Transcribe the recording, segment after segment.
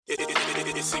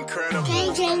It's incredible.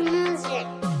 KJ Music.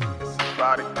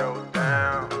 Body goes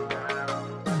down.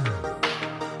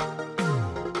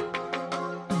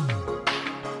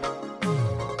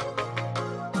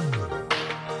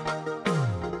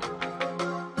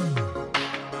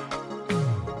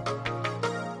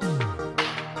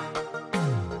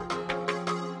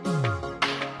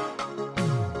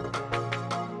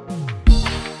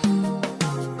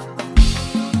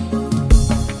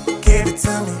 Give it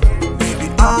to me, baby,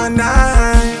 all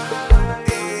night.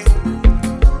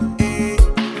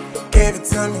 Give it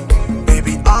to me,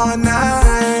 baby, all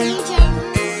night.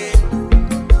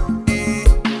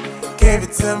 Give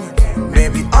it to me,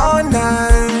 baby, all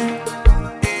night.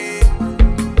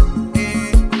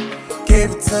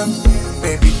 Give it to me,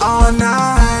 baby, all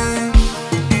night.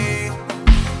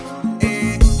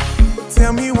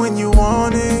 Tell me when you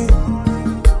want it.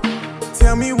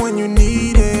 Tell me when you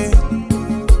need it.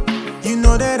 You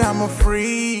know that I'm a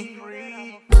freak,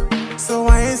 so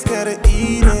I ain't scared to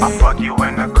eat it. I fuck you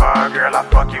in the car, girl, I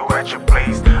fuck you at your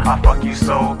place. I fuck you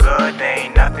so good, there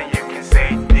ain't nothing you can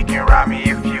say. You can ride me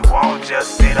if you want,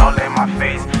 just sit all in my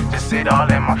face. Just sit all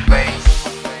in my face.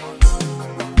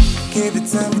 Give it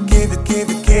to me, give it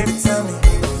to me,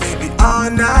 baby, all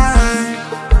night.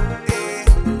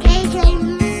 KJ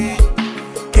Music.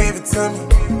 Give it to me,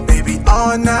 baby,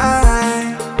 all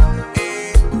night.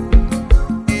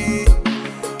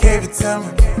 Give it to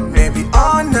me, baby,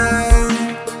 all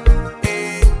night.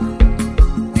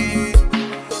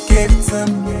 Give it to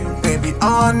me, baby,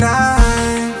 all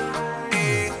night.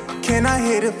 Can I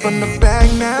hit it from the back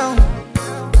now,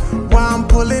 while I'm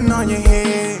pulling on your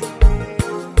head?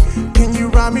 Can you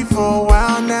ride me for a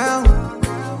while now,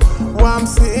 while I'm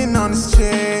sitting on this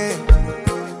chair?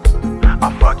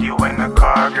 I fuck you in the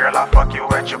car, girl, I fuck you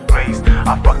at your place.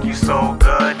 I fuck you so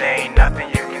good, there ain't nothing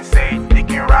you can say. You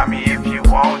can ride me if you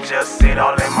want, just sit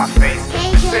all in my face.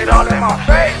 Just sit all in my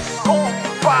face. Ooh,